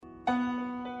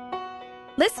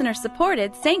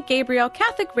Listener-supported St. Gabriel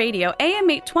Catholic Radio AM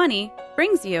 820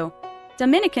 brings you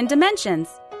Dominican Dimensions,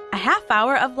 a half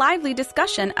hour of lively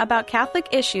discussion about Catholic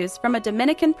issues from a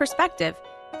Dominican perspective,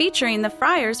 featuring the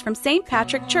friars from St.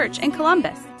 Patrick Church in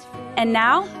Columbus. And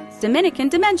now, Dominican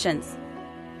Dimensions.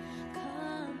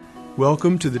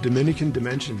 Welcome to the Dominican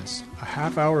Dimensions, a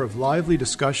half hour of lively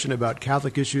discussion about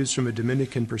Catholic issues from a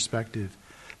Dominican perspective.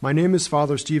 My name is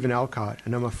Father Stephen Alcott,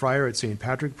 and I'm a friar at St.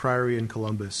 Patrick Priory in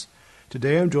Columbus.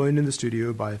 Today I'm joined in the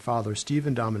studio by Father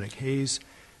Stephen Dominic Hayes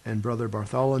and Brother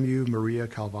Bartholomew Maria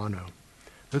Calvano.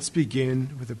 Let's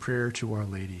begin with a prayer to Our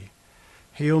Lady.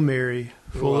 Hail Mary,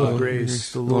 full of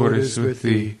grace, the Lord is with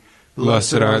thee.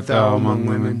 Blessed art thou among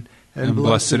women, and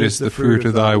blessed is the fruit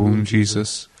of thy womb,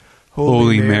 Jesus.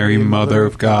 Holy Mary, Mother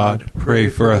of God, pray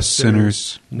for us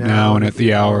sinners, now and at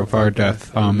the hour of our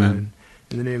death. Amen.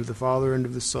 In the name of the Father, and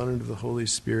of the Son, and of the Holy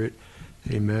Spirit.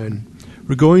 Amen.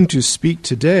 We're going to speak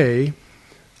today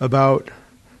about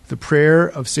the prayer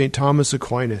of St. Thomas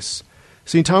Aquinas.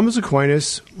 St. Thomas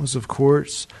Aquinas was, of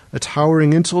course, a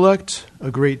towering intellect,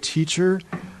 a great teacher,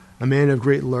 a man of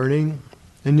great learning,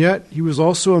 and yet he was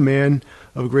also a man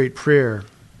of great prayer.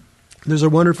 There's a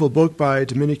wonderful book by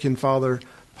Dominican Father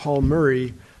Paul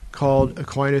Murray called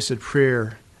Aquinas at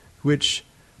Prayer, which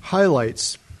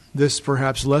highlights this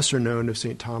perhaps lesser-known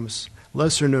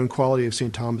quality of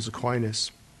St. Thomas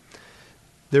Aquinas.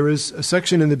 There is a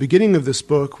section in the beginning of this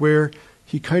book where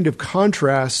he kind of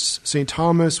contrasts St.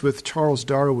 Thomas with Charles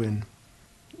Darwin.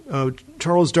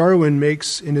 Charles Darwin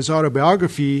makes in his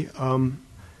autobiography a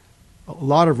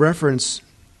lot of reference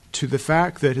to the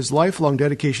fact that his lifelong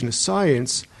dedication to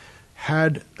science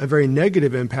had a very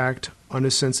negative impact on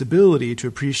his sensibility to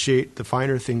appreciate the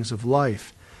finer things of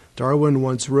life. Darwin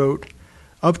once wrote,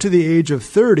 "Up to the age of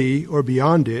 30 or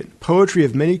beyond it, poetry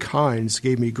of many kinds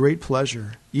gave me great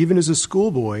pleasure. Even as a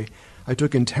schoolboy, I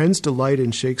took intense delight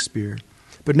in Shakespeare.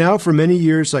 But now for many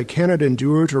years I cannot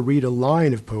endure to read a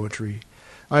line of poetry.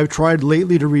 I have tried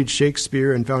lately to read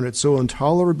Shakespeare and found it so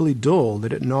intolerably dull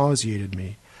that it nauseated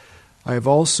me. I have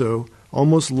also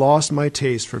almost lost my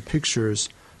taste for pictures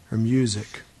or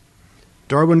music."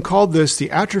 Darwin called this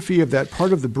the atrophy of that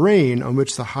part of the brain on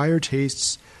which the higher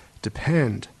tastes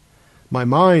depend. "My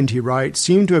mind," he writes,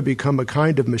 "seemed to have become a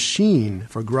kind of machine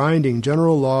for grinding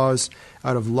general laws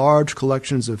out of large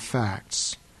collections of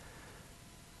facts."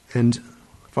 And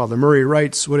Father Murray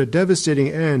writes, "What a devastating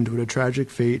end, what a tragic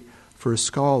fate for a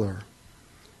scholar."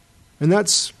 And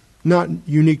that's not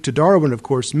unique to Darwin, of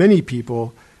course. Many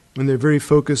people, when they're very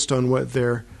focused on what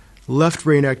their left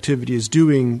brain activity is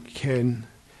doing, can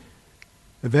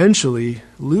eventually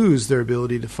lose their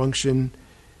ability to function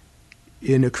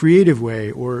in a creative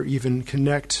way or even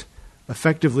connect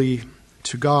effectively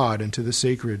to God and to the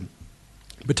sacred.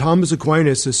 But Thomas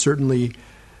Aquinas is certainly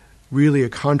really a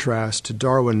contrast to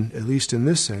Darwin, at least in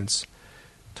this sense.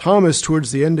 Thomas,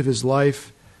 towards the end of his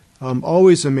life,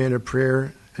 always a man of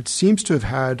prayer, it seems to have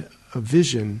had a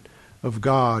vision of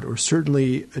God, or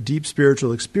certainly a deep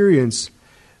spiritual experience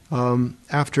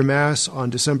after Mass on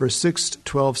December 6,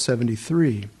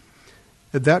 1273.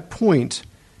 At that point,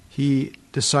 he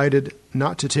decided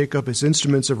not to take up his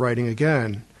instruments of writing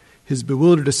again. His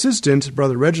bewildered assistant,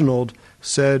 Brother Reginald,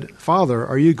 said, "Father,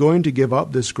 are you going to give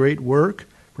up this great work?"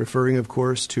 referring, of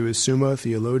course, to his Summa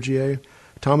Theologiae.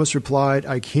 Thomas replied,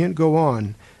 "I can't go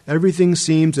on. Everything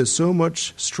seems as so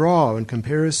much straw in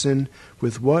comparison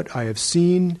with what I have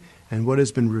seen and what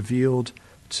has been revealed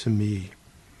to me."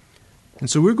 And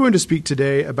so we're going to speak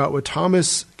today about what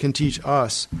Thomas can teach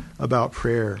us about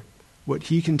prayer, what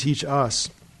he can teach us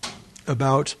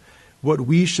about what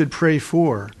we should pray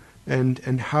for and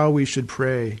how we should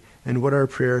pray and what our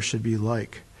prayer should be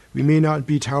like. We may not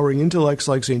be towering intellects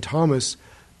like St. Thomas,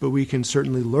 but we can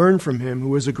certainly learn from him, who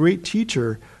was a great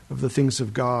teacher of the things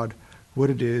of God, what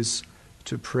it is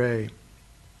to pray.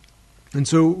 And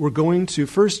so we're going to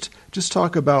first just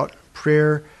talk about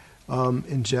prayer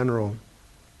in general.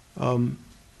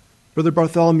 Brother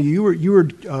Bartholomew, you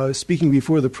were speaking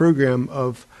before the program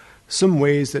of some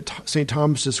ways that St.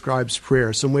 Thomas describes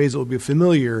prayer, some ways that will be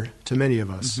familiar to many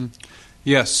of us. Mm-hmm.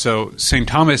 Yes, so St.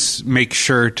 Thomas makes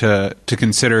sure to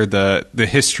consider the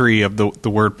history of the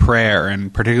word prayer,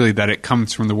 and particularly that it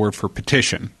comes from the word for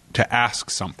petition, to ask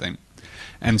something.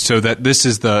 And so that this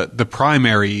is the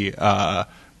primary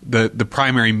the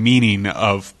primary meaning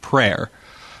of prayer.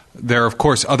 There are, of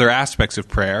course, other aspects of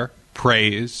prayer,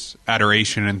 praise,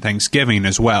 adoration, and thanksgiving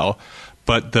as well.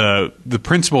 But the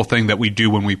principal thing that we do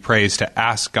when we pray is to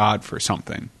ask God for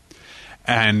something.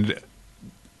 And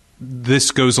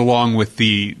this goes along with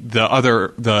the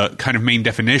kind of main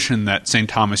definition that St.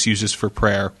 Thomas uses for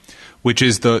prayer, which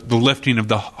is the lifting of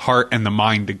the heart and the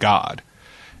mind to God.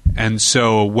 And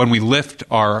so when we lift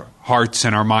our hearts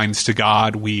and our minds to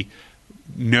God, we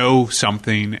know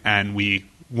something and we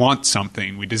want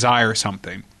something, we desire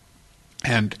something.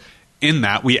 And in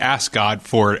that, we ask God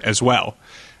for it as well.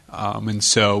 And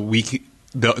so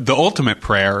the ultimate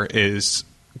prayer is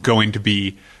going to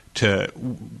be to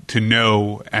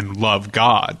know and love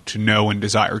God, to know and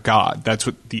desire God. That's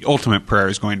what the ultimate prayer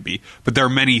is going to be. But there are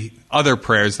many other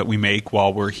prayers that we make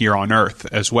while we're here on earth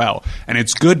as well. And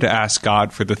it's good to ask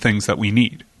God for the things that we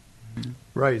need.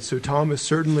 Right. So Thomas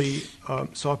certainly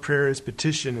saw prayer as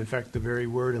petition. In fact, the very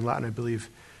word in Latin, I believe,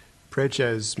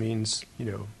 preces means,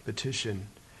 petition.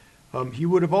 He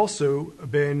would have also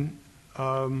been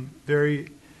very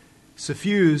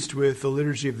suffused with the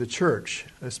liturgy of the church,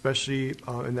 especially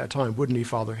in that time, wouldn't he,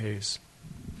 Father Hayes?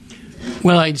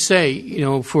 Well, I'd say,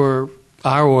 for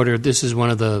our order, this is one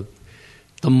of the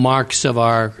marks of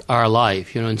our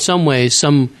life. In some ways,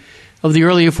 some of the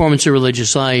earlier forms of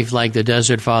religious life, like the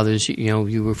Desert Fathers,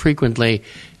 you were frequently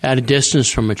at a distance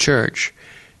from a church.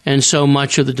 And so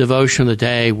much of the devotion of the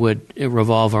day would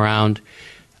revolve around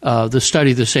the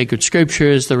study of the sacred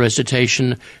scriptures, the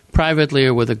recitation privately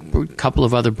or with a couple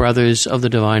of other brothers of the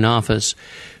divine office.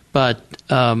 But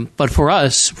for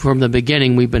us, from the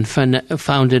beginning, we've been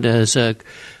founded as a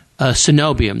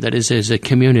synobium, that is, as a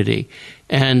community.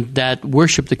 And that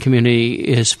worship the community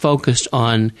is focused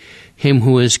on Him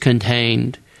who is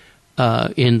contained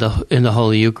in the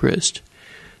Holy Eucharist.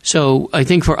 So I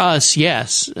think for us,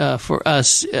 yes,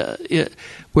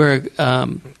 we're.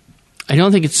 I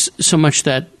don't think it's so much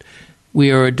that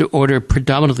we are an order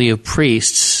predominantly of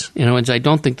priests. I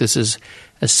don't think this is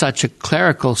as such a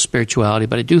clerical spirituality,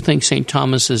 but I do think St.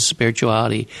 Thomas's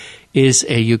spirituality is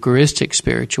a Eucharistic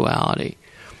spirituality.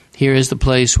 Here is the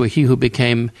place where He who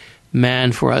became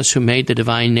man for us, who made the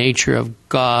divine nature of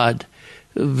God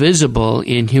visible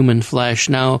in human flesh,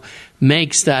 now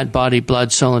makes that body,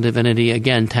 blood, soul, and divinity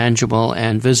again tangible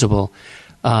and visible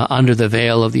under the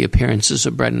veil of the appearances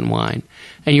of bread and wine.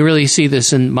 And you really see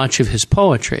this in much of his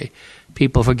poetry.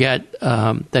 People forget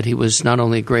that he was not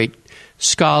only a great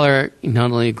scholar,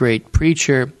 not only a great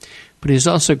preacher, but he was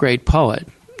also a great poet.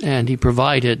 And he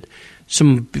provided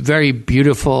some very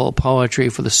beautiful poetry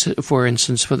for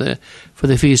instance, for the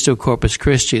feast of Corpus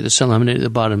Christi, the solemnity of the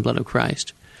body and blood of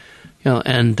Christ.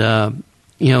 The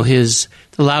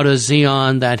Lauda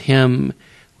Zion, that hymn,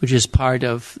 which is part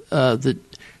of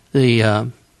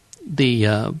the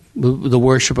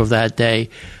worship of that day,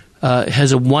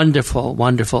 has a wonderful,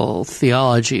 wonderful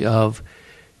theology of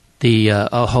the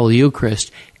Holy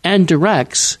Eucharist, and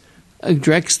directs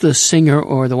the singer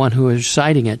or the one who is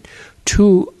reciting it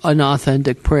to an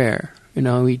authentic prayer.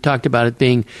 We talked about it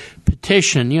being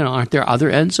petition. Aren't there other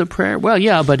ends of prayer? Well,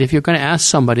 yeah, but if you're going to ask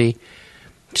somebody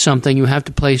something, you have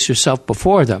to place yourself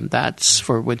before them. That's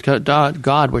for with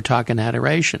God. We're talking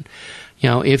adoration.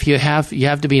 If you have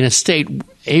to be in a state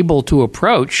able to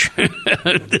approach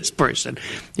this person.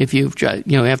 If you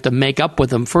have to make up with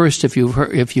them first if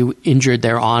you injured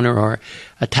their honor or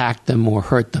attacked them or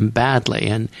hurt them badly,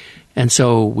 and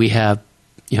so we have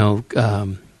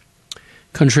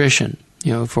contrition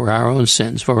for our own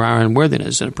sins, for our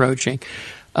unworthiness in approaching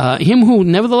Him who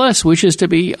nevertheless wishes to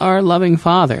be our loving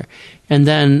Father. And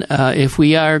then if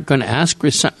we are going to ask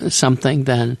something,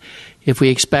 then if we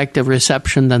expect a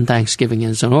reception, then thanksgiving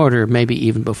is in order, maybe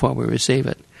even before we receive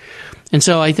it. And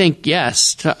so I think,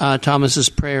 yes, Thomas's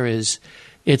prayer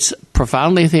it's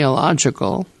profoundly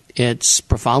theological, it's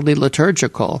profoundly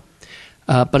liturgical,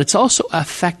 but it's also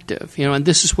affective. And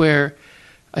this is where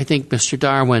I think Mr.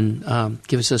 Darwin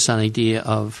gives us an idea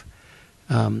of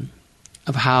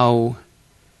how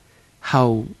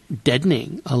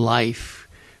deadening a life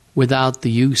without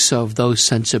the use of those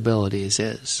sensibilities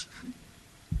is.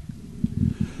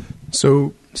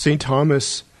 So St.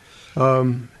 Thomas,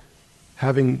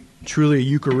 having truly a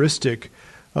Eucharistic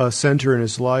center in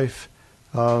his life,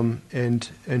 and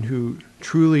who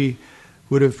truly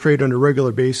would have prayed on a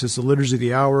regular basis the Liturgy of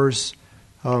the Hours,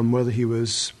 whether he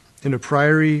was in a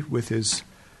priory with his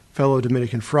fellow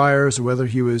Dominican friars, or whether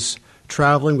he was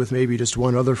traveling with maybe just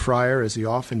one other friar, as he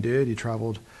often did. He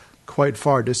traveled quite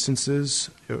far distances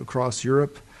across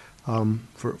Europe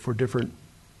for different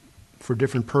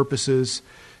purposes.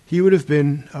 He would have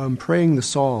been praying the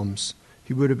Psalms.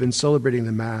 He would have been celebrating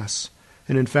the Mass.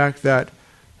 And in fact, that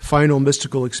final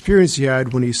mystical experience he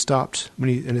had when he,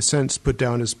 in a sense, put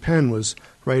down his pen was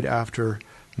right after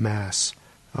Mass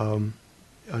in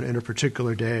a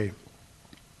particular day.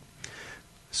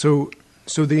 So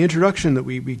the introduction that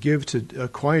we give to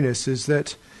Aquinas is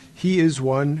that he is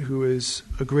one who is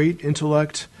a great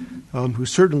intellect, who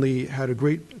certainly had a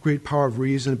great power of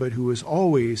reason, but who was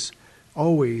always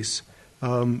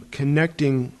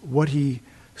connecting what he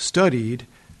studied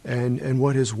and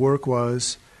what his work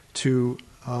was to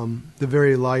the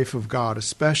very life of God,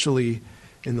 especially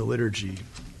in the liturgy.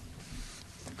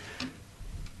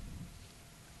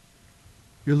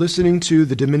 You're listening to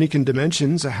the Dominican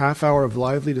Dimensions, a half hour of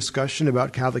lively discussion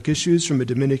about Catholic issues from a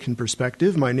Dominican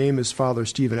perspective. My name is Father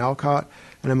Stephen Alcott,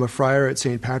 and I'm a friar at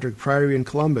St. Patrick Priory in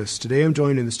Columbus. Today I'm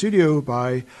joined in the studio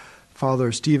by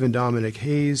Father Stephen Dominic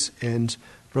Hayes and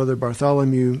Brother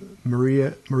Bartholomew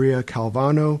Maria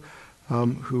Calvano,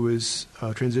 who is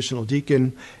a transitional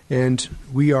deacon, and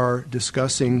we are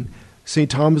discussing St.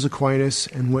 Thomas Aquinas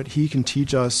and what he can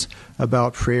teach us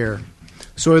about prayer.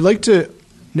 So I'd like to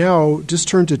now just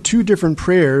turn to two different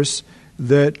prayers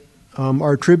that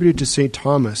are attributed to St.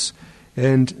 Thomas.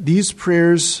 And these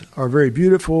prayers are very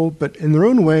beautiful, but in their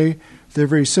own way, they're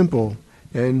very simple.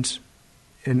 And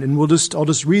I'll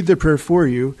just read the prayer for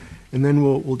you, and then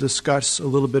we'll discuss a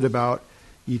little bit about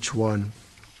each one.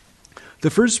 The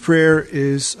first prayer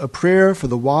is a prayer for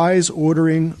the wise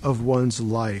ordering of one's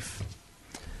life.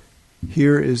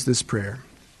 Here is this prayer.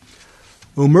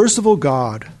 O merciful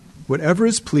God, whatever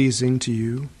is pleasing to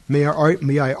you, may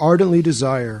I ardently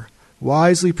desire,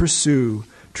 wisely pursue,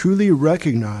 truly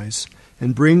recognize,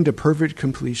 and bring to perfect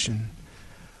completion.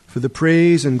 For the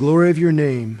praise and glory of your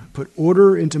name, put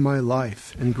order into my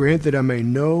life, and grant that I may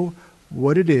know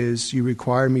what it is you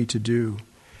require me to do,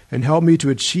 and help me to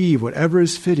achieve whatever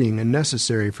is fitting and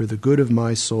necessary for the good of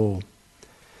my soul.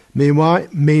 May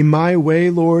my way,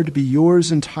 Lord, be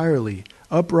yours entirely,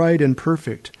 upright and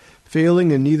perfect,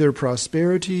 failing in neither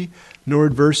prosperity nor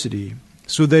adversity,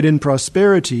 so that in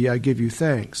prosperity I give you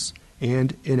thanks,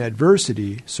 and in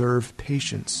adversity serve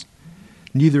patience,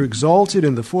 neither exalted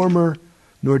in the former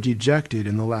nor dejected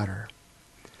in the latter.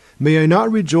 May I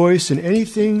not rejoice in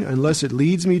anything unless it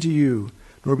leads me to you,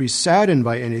 nor be saddened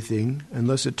by anything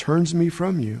unless it turns me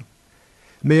from you.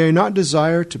 May I not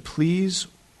desire to please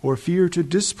or fear to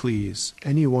displease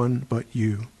anyone but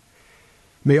you.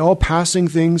 May all passing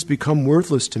things become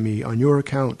worthless to me on your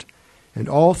account, and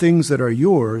all things that are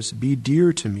yours be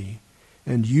dear to me,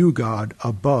 and you, God,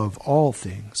 above all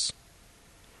things.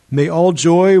 May all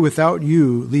joy without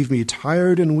you leave me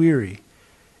tired and weary,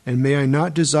 and may I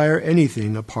not desire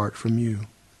anything apart from you.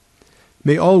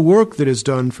 May all work that is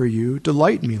done for you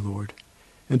delight me, Lord,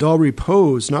 and all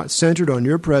repose not centered on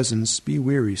your presence be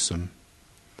wearisome.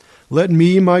 Let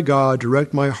me, my God,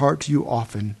 direct my heart to you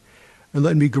often, and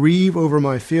let me grieve over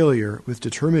my failure with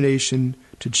determination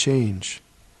to change.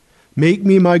 Make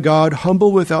me, my God,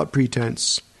 humble without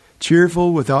pretense,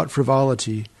 cheerful without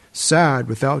frivolity, sad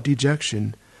without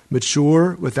dejection,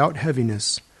 mature without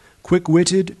heaviness,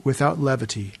 quick-witted without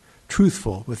levity,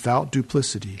 truthful without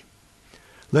duplicity.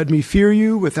 Let me fear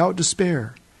you without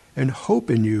despair, and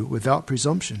hope in you without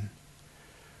presumption.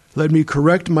 Let me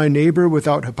correct my neighbor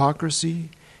without hypocrisy,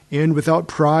 and without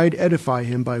pride edify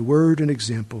him by word and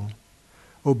example.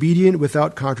 Obedient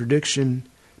without contradiction,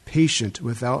 patient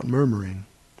without murmuring.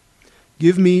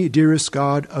 Give me, dearest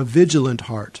God, a vigilant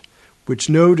heart, which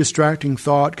no distracting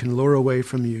thought can lure away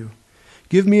from you.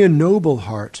 Give me a noble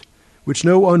heart, which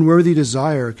no unworthy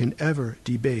desire can ever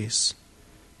debase.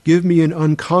 Give me an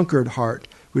unconquered heart,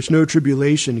 which no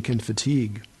tribulation can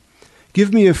fatigue.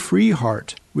 Give me a free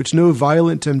heart, which no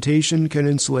violent temptation can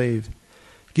enslave.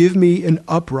 Give me an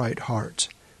upright heart,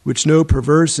 which no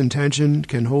perverse intention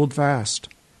can hold fast.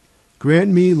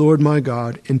 Grant me, Lord my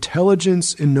God,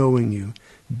 intelligence in knowing you,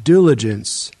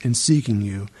 diligence in seeking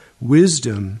you,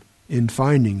 wisdom in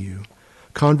finding you,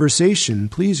 conversation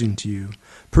pleasing to you,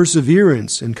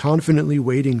 perseverance in confidently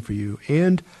waiting for you,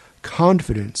 and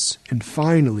confidence in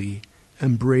finally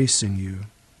embracing you.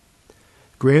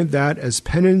 Grant that as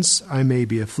penance I may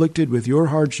be afflicted with your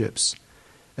hardships,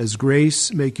 as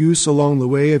grace make use along the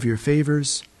way of your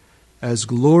favors, as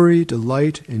glory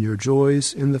delight in your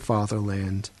joys in the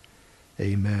fatherland.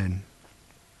 Amen.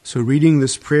 So reading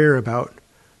this prayer about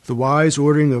the wise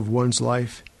ordering of one's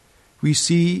life, we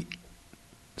see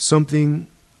something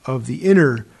of the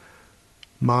inner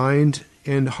mind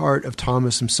and heart of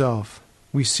Thomas himself.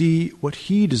 We see what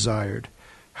he desired,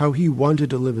 how he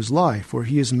wanted to live his life, for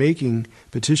he is making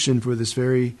petition for this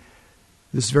very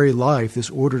life, this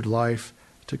ordered life,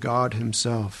 to God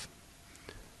himself.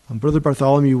 Brother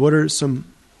Bartholomew, what are some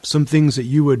things that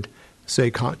you would say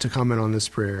to comment on this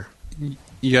prayer?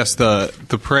 Yes,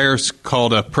 the prayer's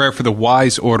called a prayer for the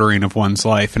wise ordering of one's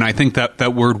life, and I think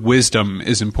that word wisdom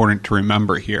is important to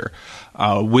remember here.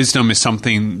 Wisdom is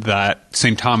something that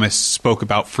St. Thomas spoke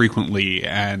about frequently,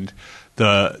 and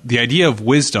the idea of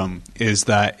wisdom is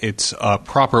that it's a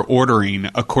proper ordering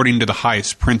according to the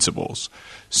highest principles.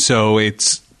 So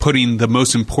it's putting the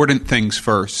most important things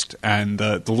first and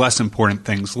the less important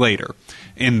things later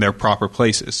in their proper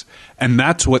places. And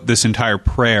that's what this entire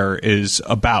prayer is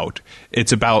about.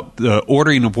 It's about the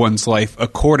ordering of one's life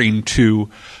according to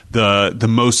the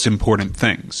most important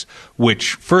things,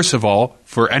 which, first of all,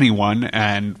 for anyone,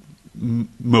 and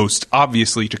most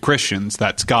obviously to Christians,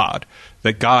 that's God,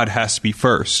 that God has to be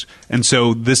first. And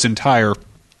so this entire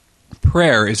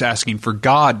prayer is asking for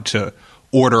God to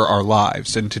order our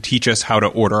lives and to teach us how to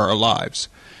order our lives.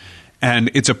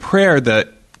 And it's a prayer that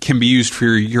can be used for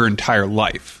your entire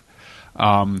life.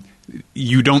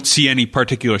 You don't see any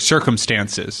particular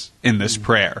circumstances in this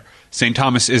prayer. St.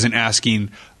 Thomas isn't asking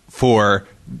for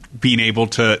being able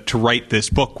to write this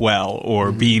book well,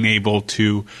 or being able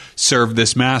to serve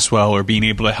this Mass well, or being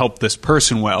able to help this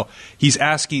person well. He's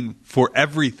asking for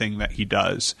everything that he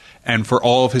does and for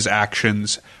all of his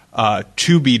actions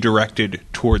to be directed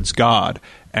towards God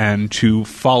and to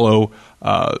follow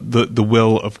the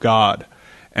will of God.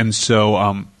 And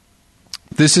so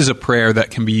this is a prayer that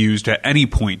can be used at any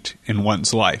point in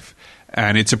one's life.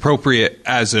 And it's appropriate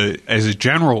as a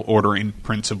general ordering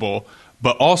principle,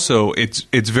 but also it's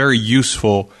very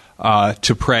useful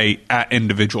to pray at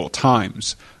individual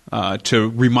times, to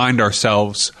remind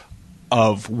ourselves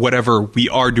of whatever we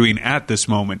are doing at this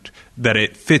moment, that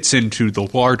it fits into the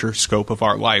larger scope of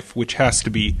our life, which has to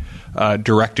be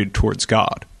directed towards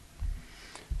God.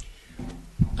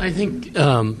 I think,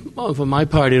 for my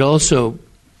part, it also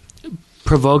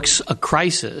provokes a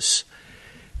crisis.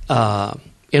 God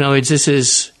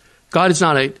is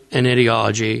not an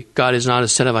ideology. God is not a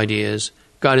set of ideas.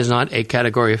 God is not a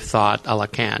category of thought a la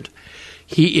Kant.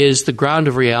 He is the ground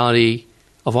of reality,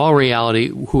 of all reality,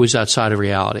 who is outside of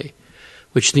reality,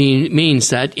 which means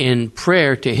that in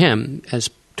prayer to him, as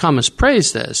Thomas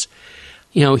prays this,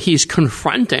 he's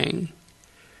confronting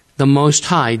the Most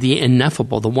High, the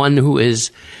ineffable, the one who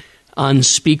is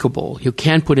unspeakable. You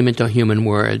can't put him into human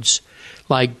words,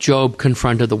 like Job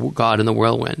confronted the God in the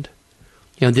whirlwind.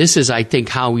 This is, I think,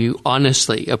 how we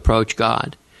honestly approach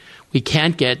God. We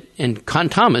can't get, and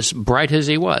Thomas, bright as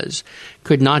he was,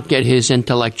 could not get his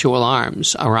intellectual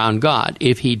arms around God.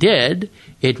 If he did,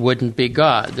 it wouldn't be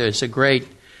God. There's a great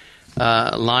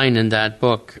line in that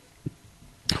book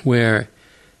where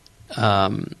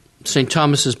St.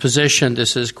 Thomas's position,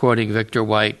 this is quoting Victor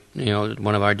White,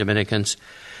 one of our Dominicans,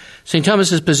 St.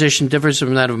 Thomas's position differs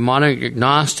from that of modern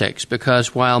agnostics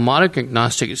because while modern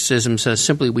agnosticism says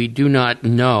simply we do not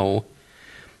know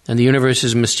and the universe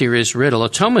is a mysterious riddle,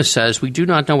 Thomas says we do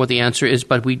not know what the answer is,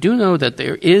 but we do know that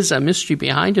there is a mystery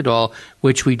behind it all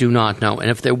which we do not know.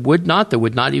 And if there would not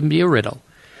even be a riddle.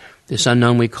 This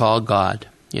unknown we call God.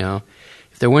 If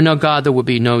there were no God, there would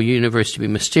be no universe to be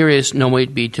mysterious, no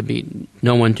one to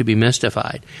be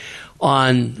mystified.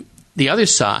 On the other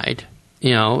side,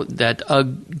 that a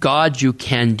God you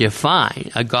can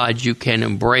define, a God you can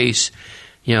embrace,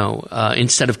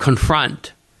 instead of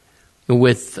confront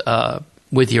with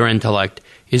your intellect,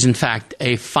 is in fact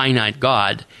a finite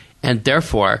God, and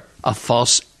therefore a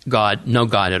false God, no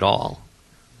God at all.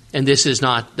 And this is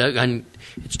not,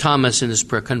 it's Thomas in this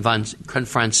prayer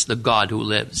confronts the God who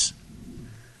lives.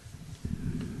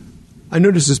 I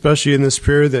notice especially in this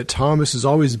prayer that Thomas is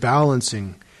always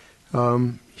balancing.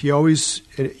 He always,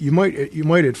 you might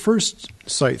at first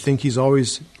sight think he's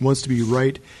always wants to be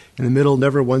right in the middle,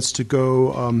 never wants to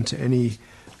go to any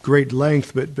great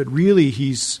length, but really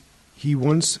he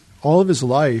wants all of his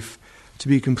life to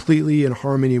be completely in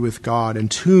harmony with God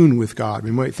and tune with God.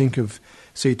 We might think of,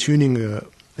 say, tuning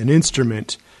an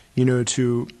instrument,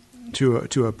 to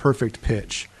a perfect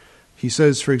pitch. He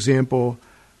says, for example,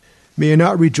 "May I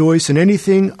not rejoice in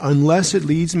anything unless it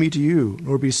leads me to you,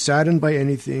 nor be saddened by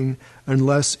anything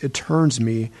unless it turns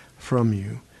me from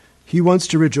you." He wants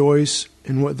to rejoice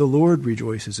in what the Lord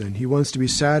rejoices in. He wants to be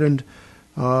saddened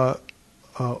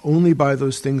only by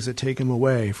those things that take him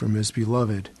away from his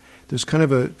beloved. There's kind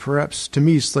of a, perhaps to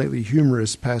me, slightly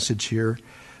humorous passage here.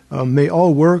 "May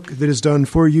all work that is done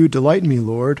for you delight me,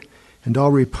 Lord, and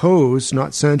all repose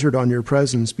not centered on your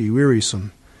presence be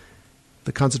wearisome."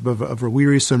 The concept of a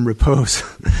wearisome repose,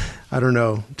 I don't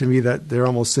know. To me, that they're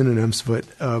almost synonyms. But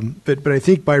I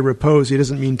think by repose, he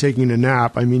doesn't mean taking a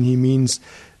nap. I mean, he means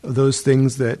those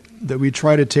things that we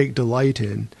try to take delight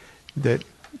in, that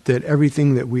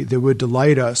everything that would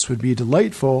delight us would be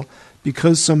delightful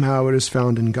because somehow it is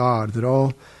found in God.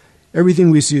 That everything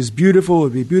we see is beautiful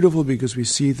would be beautiful because we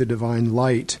see the divine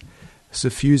light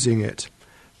suffusing it.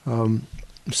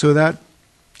 So that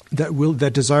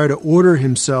desire to order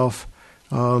himself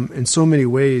in so many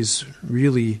ways,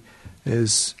 really,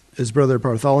 as Brother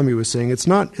Bartholomew was saying, it's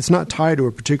not tied to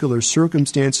a particular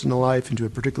circumstance in the life, into a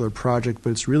particular project,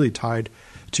 but it's really tied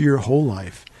to your whole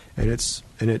life, and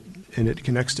it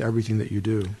connects to everything that you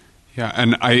do. Yeah,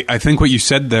 and I think what you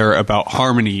said there about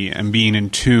harmony and being in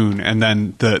tune, and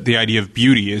then the idea of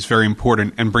beauty is very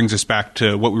important and brings us back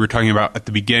to what we were talking about at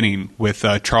the beginning with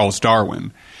Charles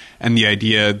Darwin, and the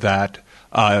idea that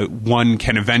one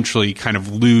can eventually kind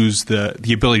of lose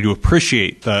the ability to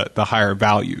appreciate the higher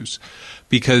values.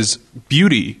 Because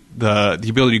beauty, the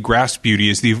ability to grasp beauty,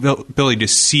 is the ability to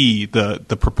see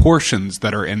the proportions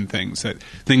that are in things, that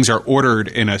things are ordered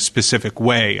in a specific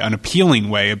way, an appealing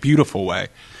way, a beautiful way.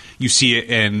 You see it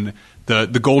in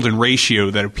the golden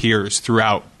ratio that appears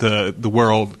throughout the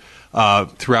world,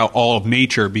 throughout all of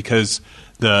nature, because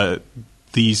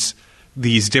these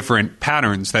different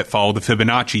patterns that follow the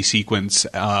Fibonacci sequence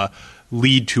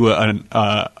lead to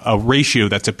a ratio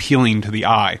that's appealing to the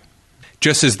eye.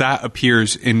 Just as that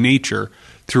appears in nature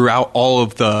throughout all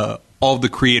of the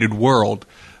created world,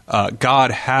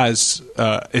 God has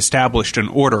established an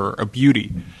order, a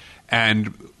beauty,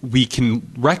 and we can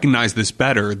recognize this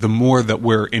better the more that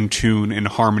we're in tune, in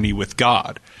harmony with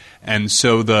God. And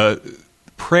so the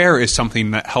prayer is something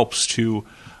that helps to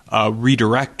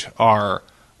redirect our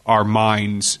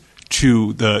minds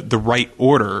to the right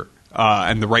order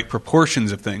and the right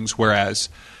proportions of things. Whereas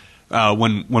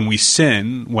when we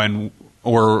sin,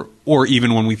 or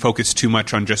even when we focus too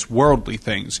much on just worldly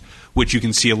things, which you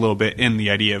can see a little bit in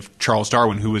the idea of Charles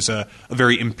Darwin, who was a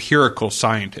very empirical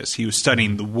scientist. He was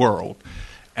studying the world.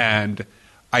 And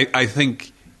I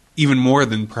think even more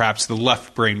than perhaps the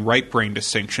left brain, right brain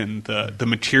distinction, the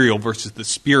material versus the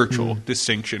spiritual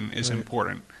distinction is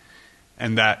important.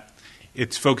 And that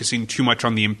it's focusing too much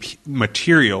on the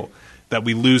material that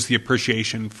we lose the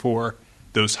appreciation for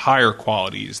those higher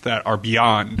qualities that are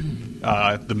beyond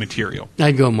the material.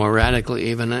 I'd go more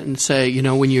radically even and say,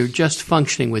 when you're just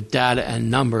functioning with data and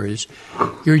numbers,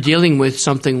 you're dealing with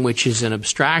something which is an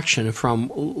abstraction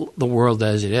from the world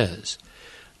as it is.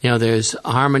 There's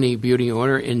harmony, beauty,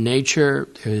 order in nature.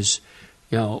 There's,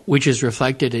 which is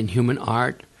reflected in human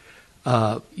art.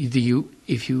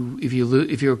 If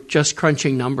you're just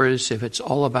crunching numbers, if it's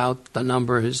all about the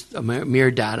numbers,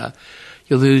 mere data,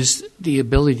 you lose the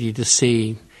ability to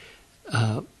see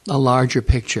a larger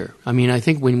picture. I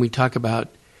think when we talk about,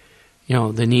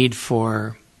 the need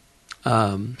for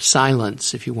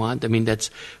silence, if you want,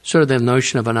 that's sort of the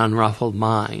notion of an unruffled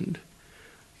mind.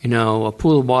 A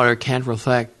pool of water can't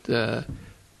reflect the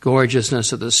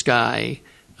gorgeousness of the sky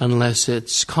unless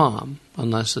it's calm,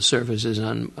 unless the surface is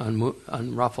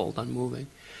unruffled, unmoving.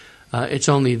 It's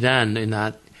only then, in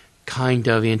that kind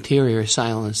of interior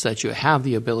silence, that you have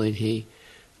the ability,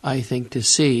 I think, to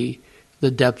see the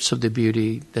depths of the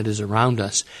beauty that is around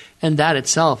us. And that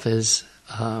itself is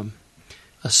a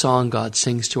song God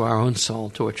sings to our own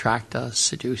soul to attract us,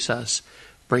 seduce us,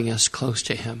 bring us close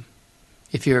to Him.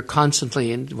 If you're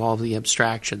constantly involved in the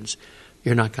abstractions,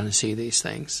 you're not going to see these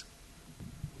things.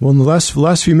 Well, in the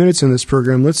last few minutes in this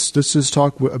program, let's just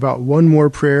talk about one more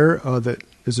prayer that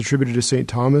is attributed to St.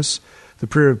 Thomas, the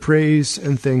prayer of praise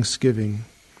and thanksgiving.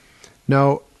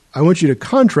 Now, I want you to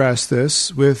contrast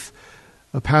this with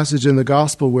a passage in the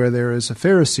Gospel where there is a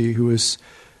Pharisee who is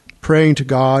praying to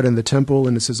God in the temple,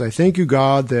 and it says, "I thank you,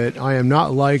 God, that I am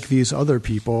not like these other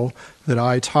people, that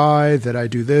I tithe, that I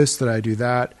do this, that I do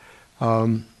that."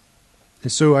 And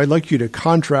so I'd like you to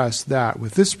contrast that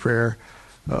with this prayer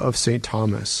of St.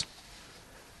 Thomas.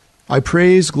 "I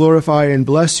praise, glorify, and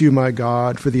bless you, my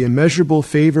God, for the immeasurable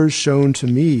favors shown to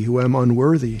me who am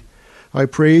unworthy. I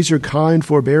praise your kind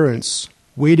forbearance,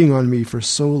 waiting on me for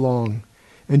so long,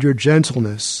 and your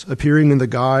gentleness, appearing in the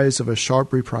guise of a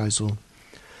sharp reprisal.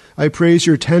 I praise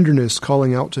your tenderness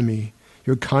calling out to me,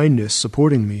 your kindness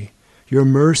supporting me, your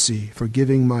mercy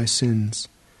forgiving my sins.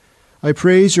 I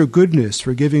praise your goodness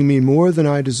for giving me more than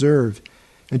I deserve,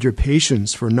 and your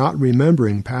patience for not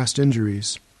remembering past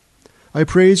injuries. I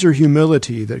praise your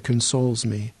humility that consoles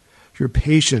me, your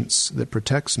patience that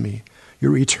protects me,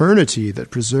 your eternity that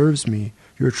preserves me,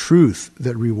 your truth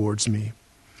that rewards me.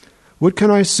 What can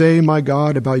I say, my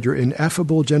God, about your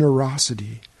ineffable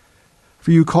generosity?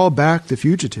 For you call back the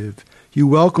fugitive, you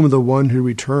welcome the one who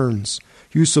returns,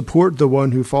 you support the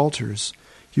one who falters,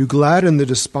 you gladden the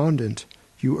despondent,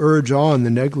 you urge on the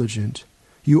negligent,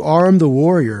 you arm the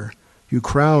warrior, you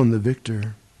crown the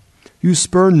victor. You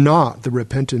spurn not the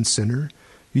repentant sinner,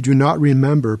 you do not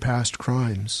remember past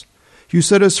crimes. You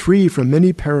set us free from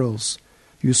many perils,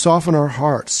 you soften our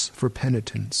hearts for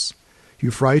penitence.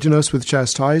 You frighten us with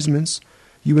chastisements,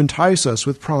 you entice us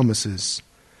with promises.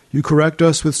 You correct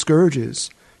us with scourges,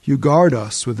 you guard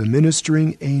us with a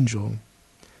ministering angel.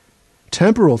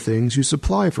 Temporal things you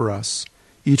supply for us,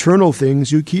 eternal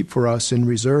things you keep for us in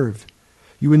reserve.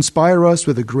 You inspire us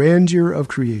with the grandeur of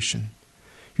creation.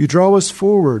 You draw us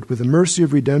forward with the mercy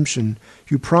of redemption.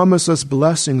 You promise us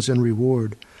blessings and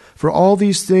reward. For all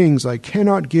these things I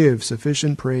cannot give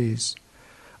sufficient praise.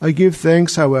 I give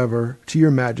thanks, however, to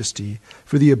your majesty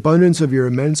for the abundance of your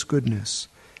immense goodness.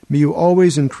 May you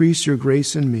always increase your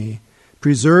grace in me,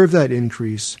 preserve that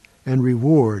increase, and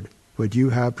reward what you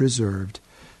have preserved.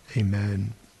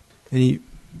 Amen. Any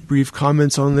brief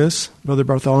comments on this, Brother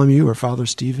Bartholomew or Father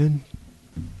Stephen?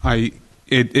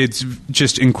 It's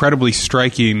just incredibly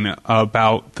striking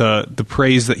about the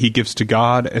praise that he gives to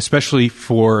God, especially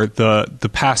for the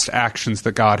past actions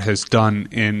that God has done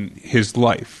in his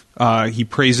life. He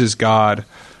praises God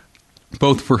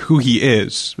both for who he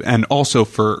is and also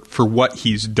for what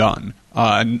he's done,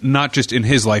 not just in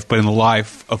his life, but in the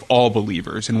life of all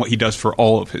believers and what he does for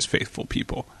all of his faithful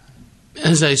people.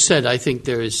 As I said, I think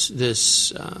there is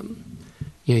this,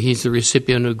 he's the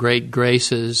recipient of great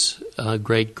graces,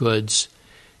 great goods,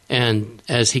 and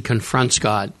as he confronts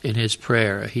God in his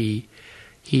prayer, he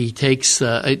takes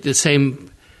the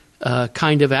same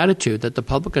kind of attitude that the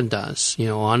publican does,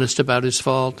 honest about his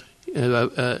fault.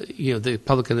 The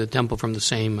publican in the temple from the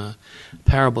same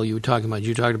parable you were talking about.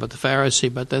 You talked about the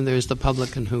Pharisee, but then there's the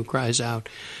publican who cries out,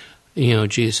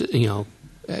 Jesus,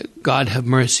 God have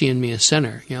mercy on me, a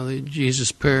sinner.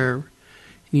 Jesus' prayer in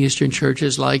the Eastern Church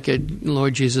is like it,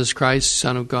 Lord Jesus Christ,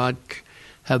 Son of God,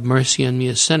 have mercy on me,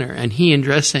 a sinner. And he, in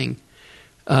addressing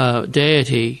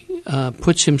deity,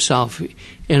 puts himself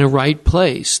in a right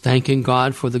place, thanking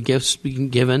God for the gifts being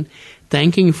given,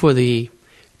 thanking for the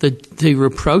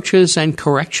reproaches and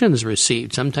corrections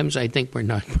received. Sometimes I think we're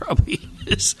not probably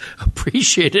as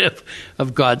appreciative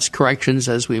of God's corrections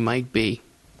as we might be.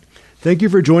 Thank you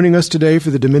for joining us today for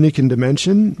the Dominican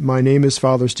Dimension. My name is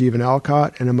Father Stephen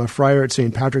Alcott, and I'm a friar at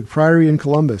St. Patrick Priory in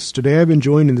Columbus. Today I've been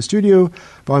joined in the studio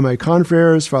by my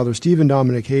confreres, Father Stephen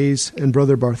Dominic Hayes and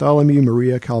Brother Bartholomew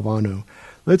Maria Calvano.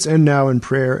 Let's end now in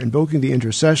prayer, invoking the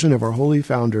intercession of our holy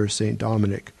founder, St.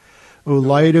 Dominic. O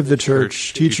light of the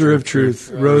Church, teacher of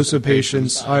truth, rose of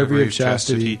patience, ivory of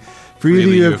chastity,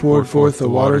 freely you have poured forth the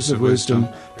waters of wisdom,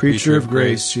 preacher of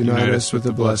grace, unite us with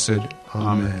the blessed.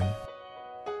 Amen.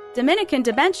 Dominican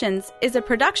Dimensions is a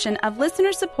production of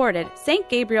listener-supported St.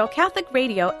 Gabriel Catholic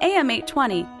Radio AM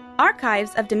 820.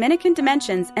 Archives of Dominican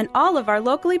Dimensions and all of our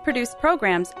locally produced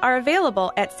programs are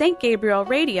available at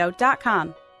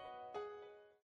stgabrielradio.com.